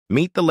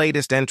Meet the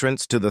latest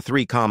entrants to the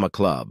 3 Comma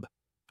Club,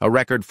 a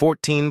record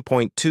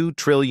 $14.2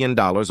 trillion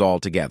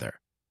altogether.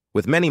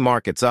 With many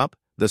markets up,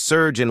 the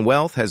surge in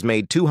wealth has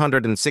made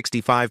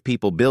 265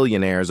 people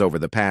billionaires over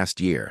the past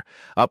year,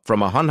 up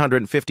from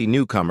 150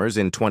 newcomers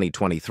in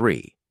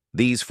 2023.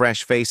 These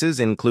fresh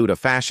faces include a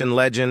fashion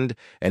legend,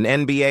 an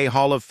NBA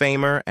Hall of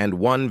Famer, and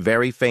one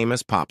very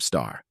famous pop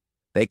star.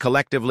 They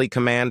collectively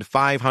command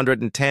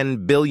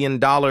 $510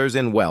 billion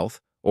in wealth,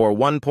 or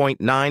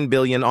 $1.9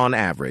 billion on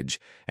average,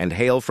 and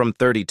hail from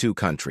 32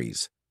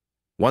 countries.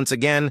 Once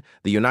again,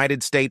 the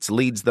United States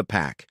leads the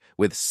pack,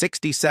 with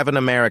 67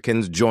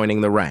 Americans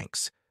joining the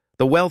ranks.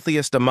 The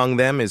wealthiest among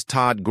them is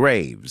Todd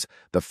Graves,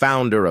 the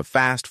founder of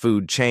fast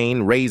food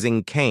chain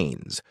Raising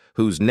Cane's,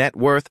 whose net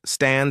worth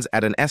stands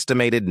at an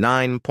estimated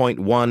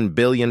 $9.1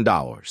 billion.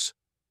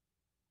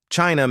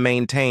 China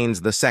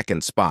maintains the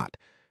second spot,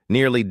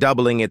 nearly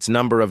doubling its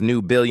number of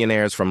new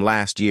billionaires from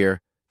last year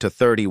to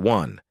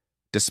 31.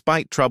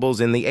 Despite troubles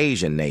in the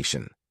Asian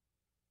nation.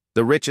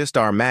 The richest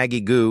are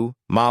Maggie Gu,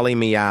 Molly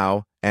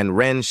Miao, and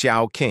Ren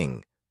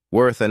Xiaoqing,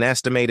 worth an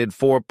estimated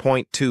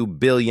 $4.2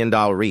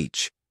 billion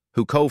each,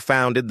 who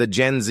co-founded the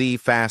Gen Z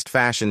fast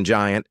fashion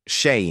giant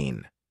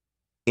Shein.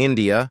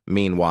 India,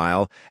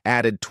 meanwhile,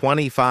 added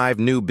 25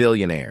 new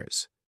billionaires.